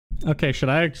Okay, should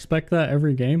I expect that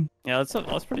every game? Yeah,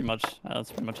 that's pretty much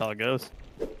how it goes.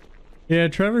 Yeah,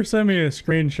 Trevor sent me a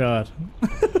screenshot.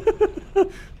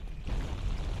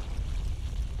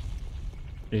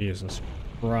 Jesus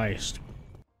Christ.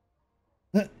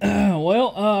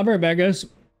 Well, I'll be right back, guys.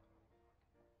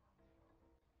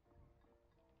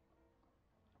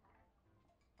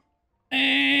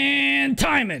 And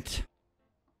time it.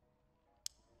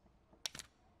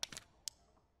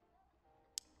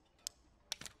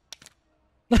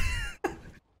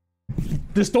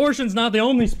 Distortion's not the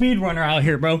only speedrunner out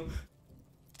here, bro.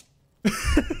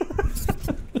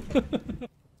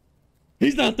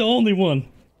 He's not the only one.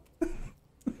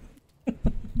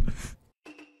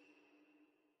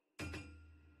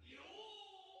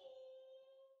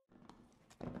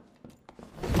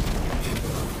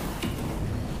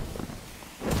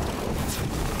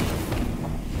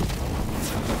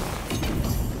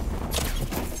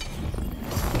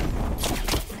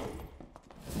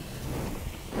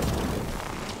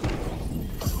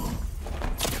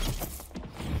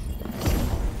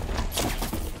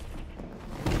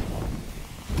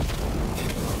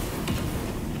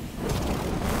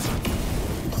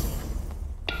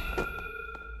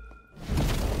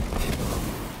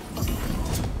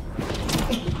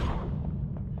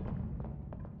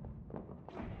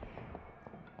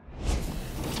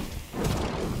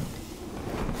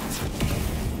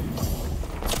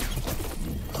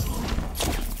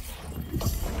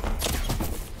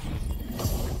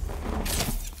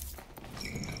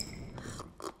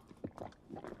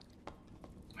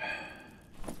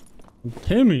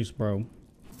 Timmy's, bro.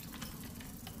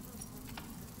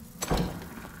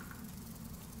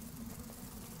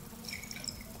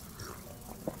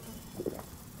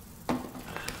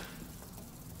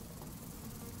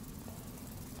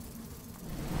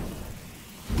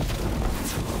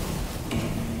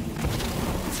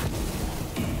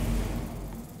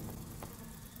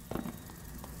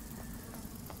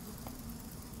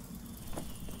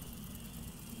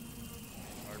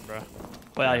 Bro.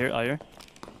 Wait, I hear.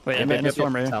 Wait, I'm in the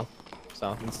storm right here.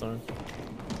 South in the storm.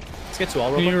 Let's get to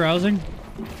all Are you rousing?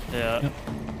 Yeah. Yep.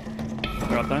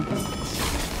 We're up there.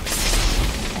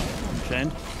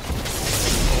 Chained.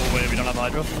 Oh, wait, we don't have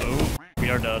Hydro? Oh,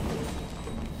 we are dead.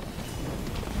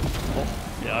 Oh,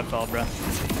 yeah, I fell, bro.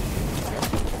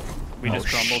 We just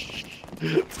crumbled.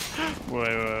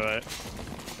 Wait.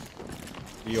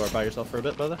 You are by yourself for a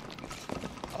bit, brother?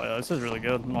 Oh, yeah, this is really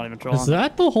good. I'm not even trolling. Is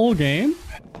that the whole game?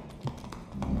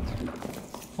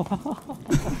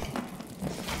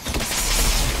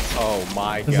 Oh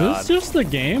my god. Is this just the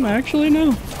game actually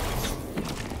now?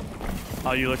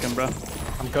 How you looking, bro?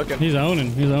 I'm cooking. He's owning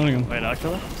him. Wait,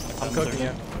 actually? I'm cooking,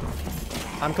 yeah.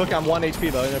 I'm cooking. I'm 1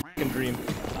 HP though, in a freaking dream.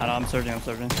 I know, I'm searching.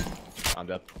 I'm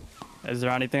dead. Is there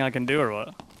anything I can do or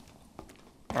what?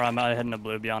 Or I'm out hitting the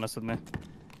blue, be honest with me.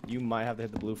 You might have to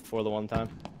hit the blue for the one time.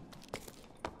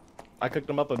 I cooked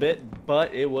him up a bit,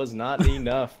 but it was not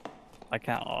enough. I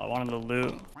can't. Oh, I wanted to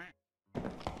loot.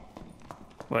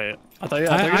 Wait, I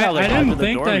didn't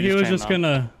think that he was just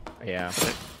gonna. Yeah.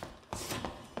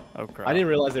 Oh crap. I didn't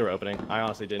realize they were opening. I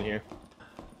honestly didn't hear.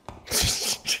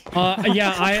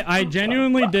 Yeah, I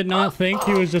genuinely did not think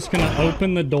he was just gonna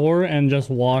open the door and just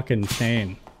walk and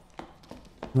chain.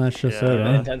 That's just it, huh?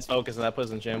 Intense focus and that puts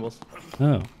us in shambles.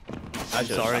 Oh. I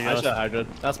should have hydrated.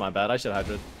 That's my bad. I should have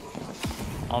hydrated.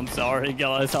 I'm sorry,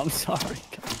 guys. I'm sorry.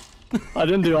 I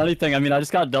didn't do anything. I mean, I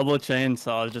just got double chained,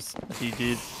 so I was just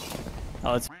GG'd.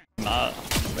 Oh, it's not.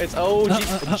 It's OG.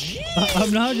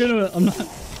 I'm not.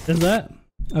 Is that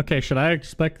okay? Should I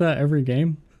expect that every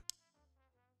game?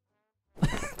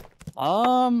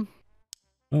 Oh.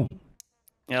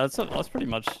 Yeah, that's pretty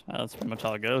much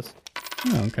how it goes.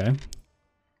 Oh, okay.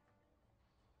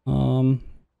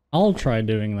 I'll try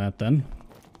doing that then.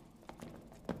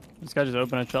 This guy just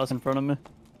opened a chest in front of me.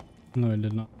 No, I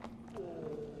did not.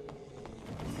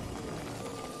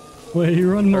 Wait,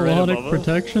 you run melodic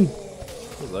protection?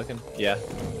 He's looking. Yeah.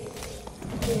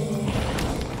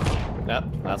 Yep,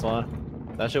 that's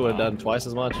one. That shit would have done twice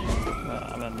as much.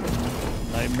 I'm in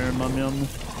nightmare mummy on me.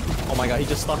 Oh my god, he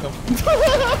just stuck him.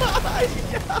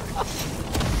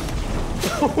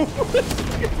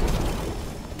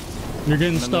 You're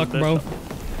getting stuck, bro.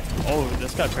 Oh,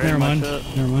 this guy parried Never my mind.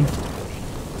 shit. Never mind.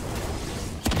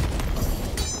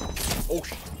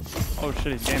 Oh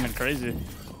shit, he's gaming crazy.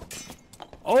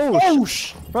 Oh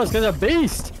sh! Bro, this guy's a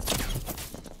beast!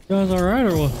 You guys alright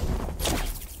or what?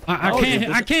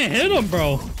 I can't hit him,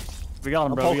 bro. We got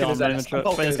him, bro. We got him.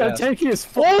 Wait, this guy guy taking his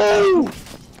phone!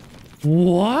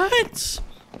 What?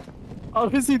 How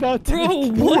is he that Bro,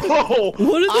 what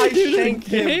did they do to the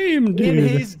game, dude? In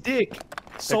his dick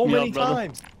so many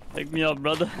times. Pick me up,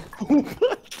 brother.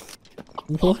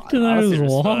 What did I Honestly, just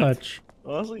respect. watch?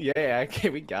 Honestly, yeah, okay,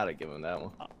 we gotta give him that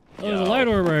one. Oh, there's a light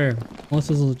orb right here. Unless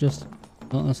this is just...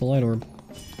 Oh, that's a light orb.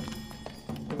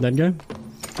 Dead guy?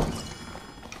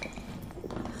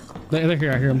 They're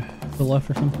here, I hear him. To the left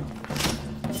or something.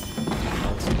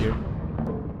 Let's see here.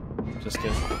 Just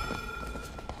kidding.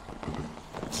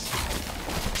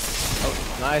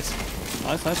 Oh, nice.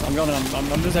 Nice. I'm going.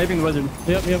 I'm just aping the wizard.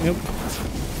 Yep.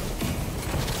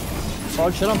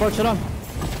 Bard, shit on.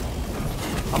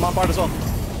 I'm on Bard as well.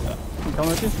 I'm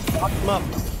coming with you. Lock him up.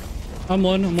 I'm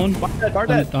one. Bard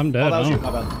dead. I'm dead. Oh, that was I you.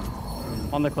 don't- My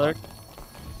bad. On the cleric.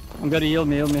 I'm gonna heal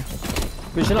me.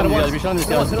 We should Hit him on these once. guys. We should on these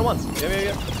Hit him once. guys. Hit him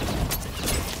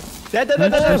once. Yeah.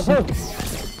 Dead.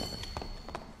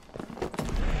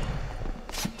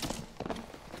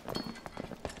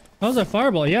 How's that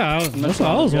fireball? Yeah, that's what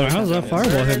I was wondering. How's that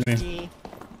fireball hit me?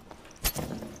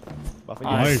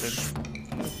 Nice.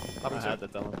 I had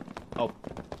that though. Oh.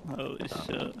 Holy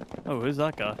shit. Oh, who's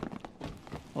that guy?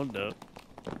 Hold up.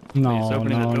 No.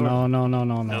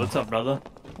 Hey, what's up, brother?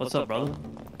 What's up, brother?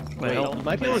 Wait, You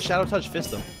might be able to shadow touch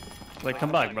fist him. Wait,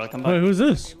 come back, bro. Come Wait, back. who's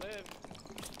this?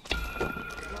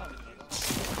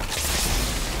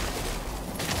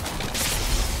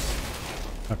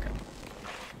 Okay.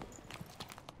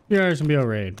 You guys can be a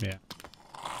raid, yeah.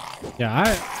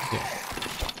 Yeah.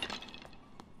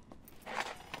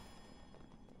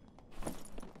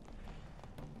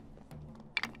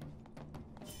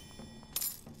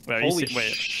 Wait, Holy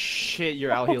wait. shit,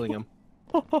 you're out healing him.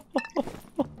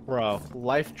 Bro,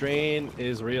 life drain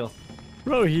is real.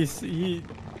 Bro, he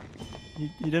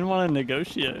didn't want to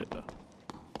negotiate.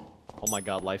 Oh my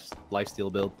god, life steal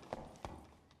build.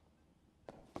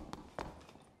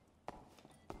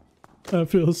 I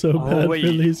feel so bad for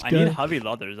these I guys. need heavy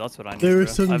leathers. That's what I need. There were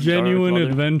bro. some I have genuine dark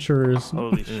leather. adventurers.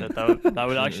 Holy shit, that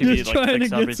would actually Just be like trying to fix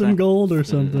get everything. some gold or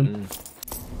something.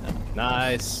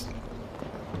 Nice.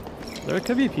 There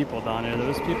could be people down here.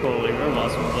 There's people like where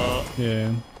last one's out.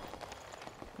 Yeah.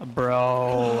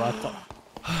 Bro, I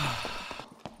thought.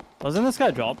 Wasn't this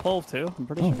guy drop pole too? I'm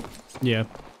pretty sure. Yeah.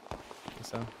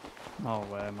 So, No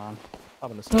way, man.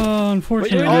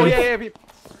 Unfortunately. oh yeah.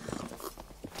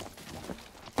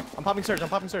 I'm popping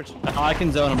search. I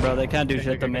can zone them, bro. They can't do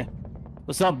shit to me.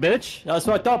 What's up, bitch? That's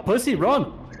what I thought. Pussy, run.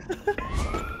 Honest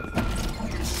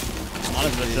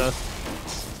bitch, though.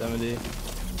 70. 80.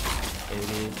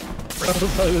 Bro,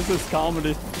 this is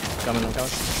comedy. I'm coming.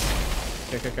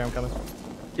 Okay, I'm coming.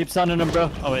 Keep stunning him,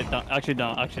 bro. Oh wait, don't. Actually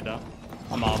don't.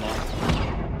 I'm out.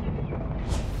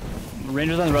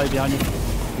 Ranger's on the right behind you.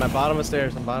 I'm at bottom of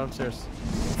stairs.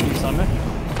 Keep stunning me.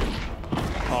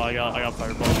 Oh, I got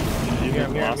fireball. You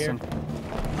I'm here. awesome.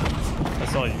 I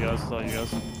saw you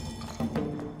guys.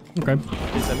 Okay.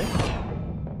 Please send me.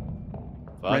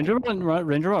 Fuck. Ranger run right.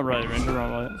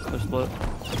 They're split.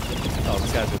 Oh,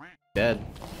 this guy's dead.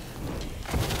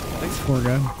 Poor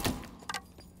guy.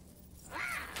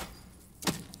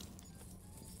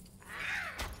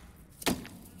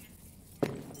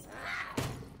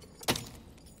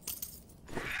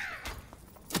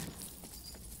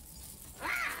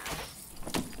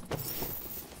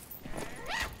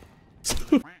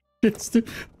 Just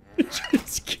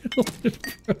killed it,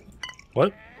 bro.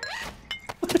 What?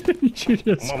 Why didn't you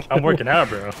just I'm working out,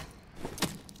 bro.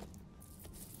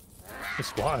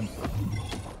 Just one.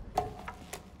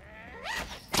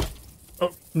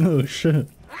 Oh shit.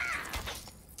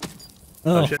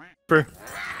 Oh shit, bro.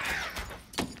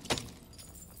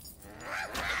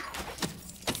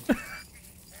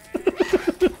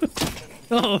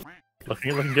 Oh.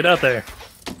 Looking good out there.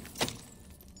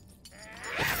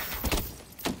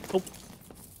 Oh.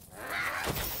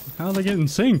 How are they getting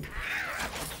sync?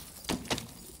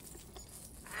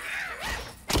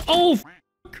 Oh,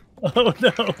 Oh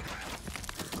no.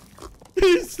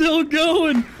 he's still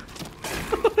going.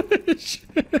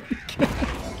 Shit.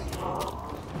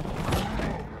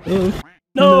 Oh,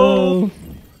 No.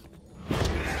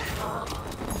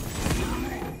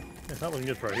 It's not looking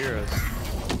good for our heroes.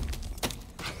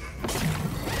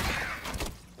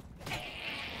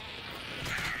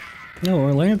 No,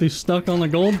 Orlanthe's stuck on the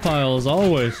gold pile as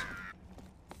always.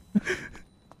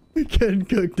 Ken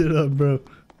cooked it up, bro.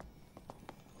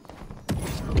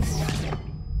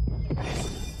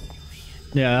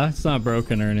 Yeah, it's not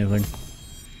broken or anything.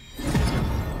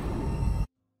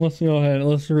 Let's go ahead.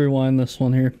 Let's rewind this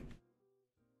one here.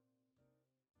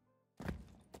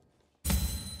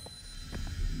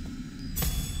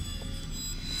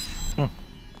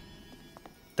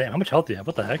 Damn, how much health do you have?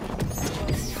 What the heck?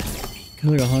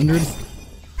 Like 100.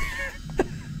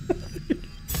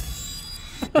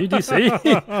 Did you see?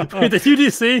 Wait, did you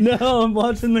see? No, I'm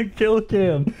watching the kill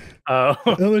cam. Oh.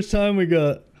 How much time we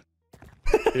got?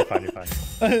 You're fine, you're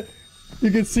fine.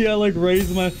 You can see I like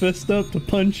raise my fist up to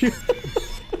punch you.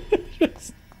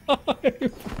 Just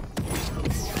time.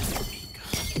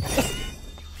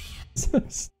 So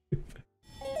stupid.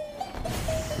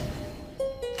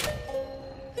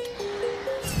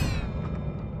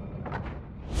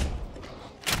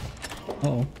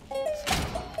 Uh-oh.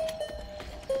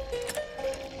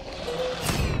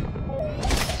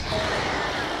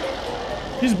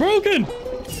 He's broken!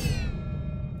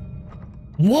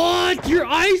 What? Your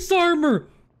ice armor?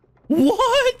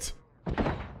 What?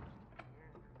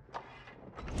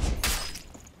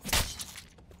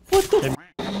 What the?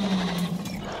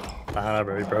 I don't know,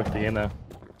 bro. We broke the game though.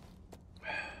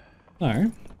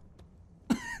 Alright.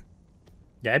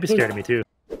 Yeah, I'd be scared of me too.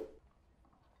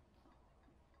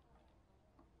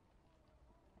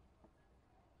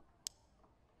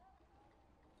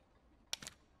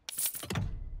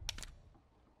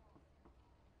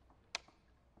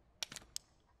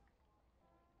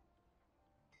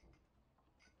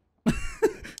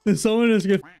 Did someone just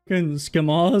get fucking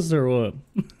scammers or what?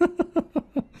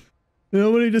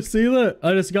 Nobody just see that?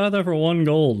 I just got that for 1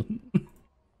 gold.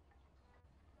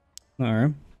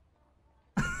 Alright.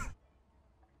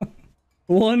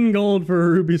 1 gold for a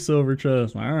ruby silver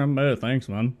chest. Alright, bet. Thanks,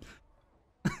 man.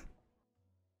 I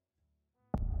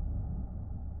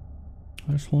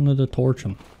just wanted to torch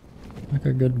him. Like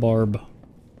a good barb.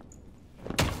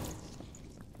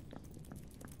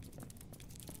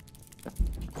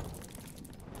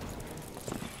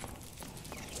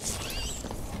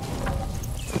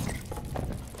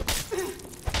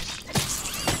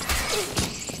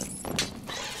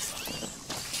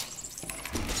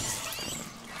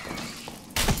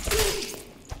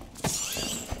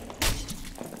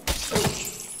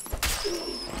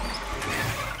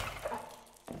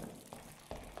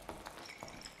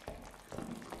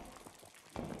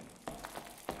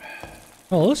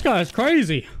 Oh, this guy's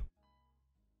crazy.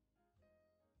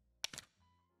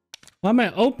 I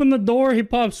mean, open the door, he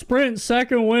popped sprint,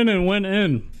 second win, and went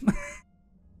in.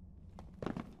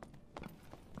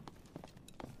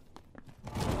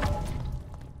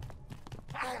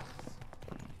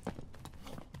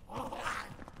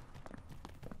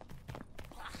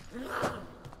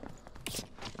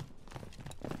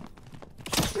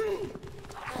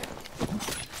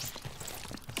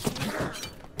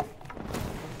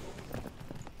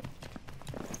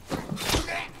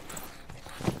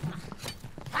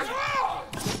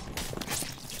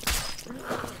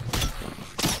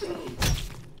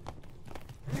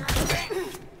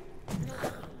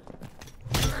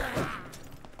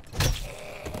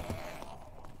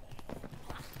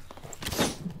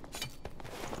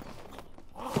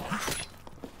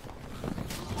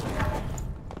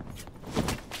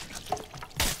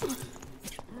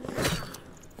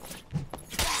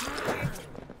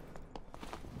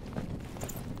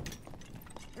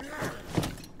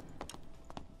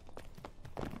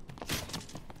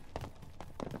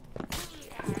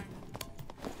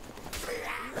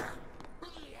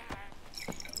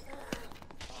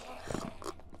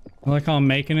 I like how I'm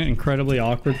making it incredibly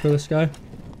awkward for this guy.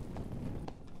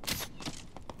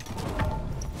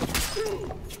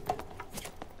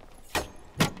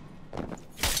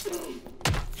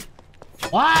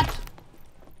 What?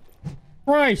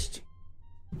 Christ!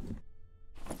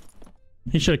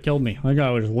 He should have killed me. That guy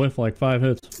would just whiff like 5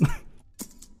 hits.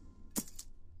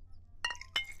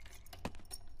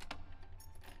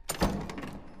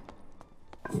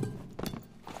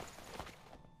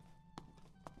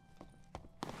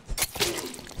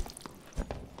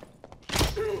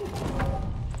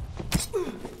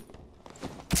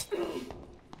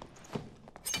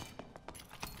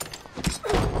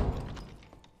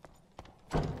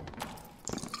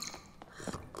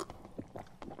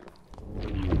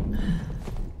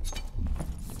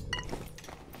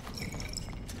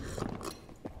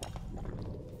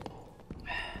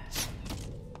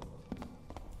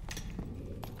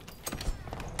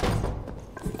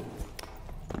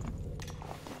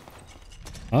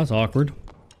 That's awkward.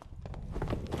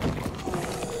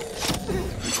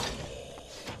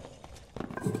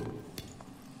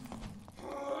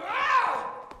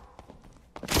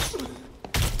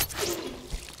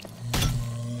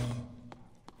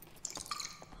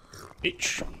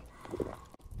 Bitch.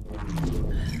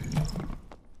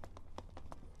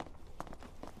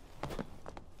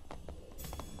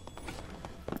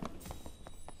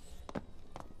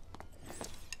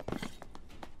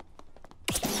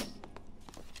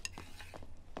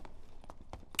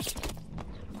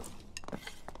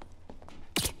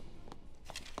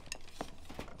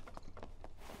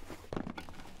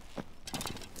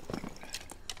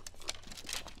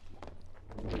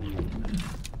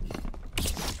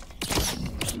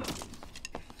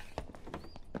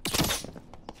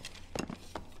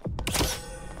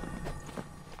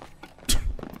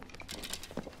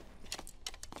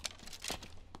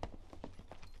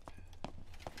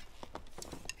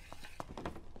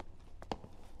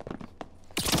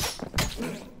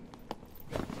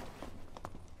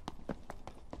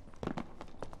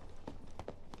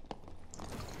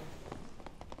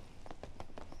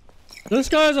 This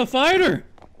guy's a fighter.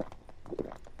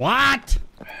 What?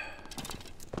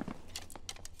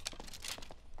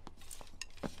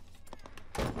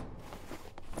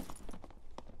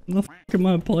 What the f am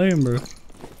I playing, bro?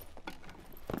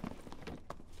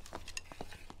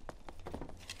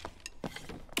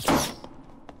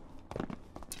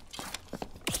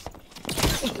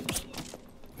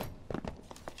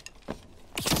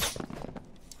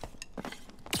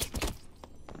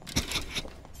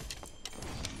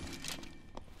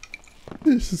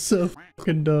 This is so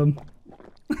fucking dumb.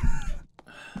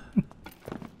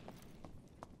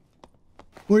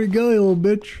 Where'd you go, you little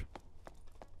bitch?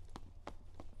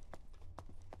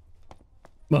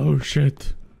 Oh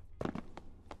shit.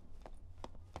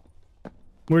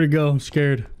 Where'd he go? I'm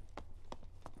scared.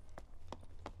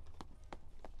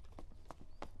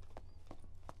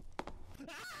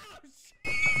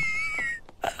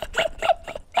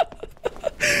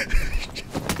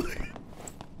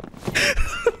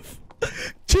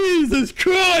 Jesus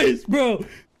Christ, bro!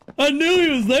 I knew he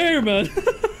was there, man.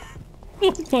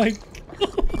 Oh my god.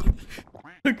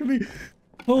 Look at me.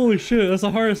 Holy shit, that's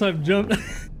the hardest I've jumped.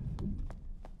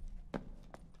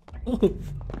 Oh. Look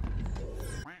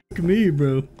at me,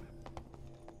 bro.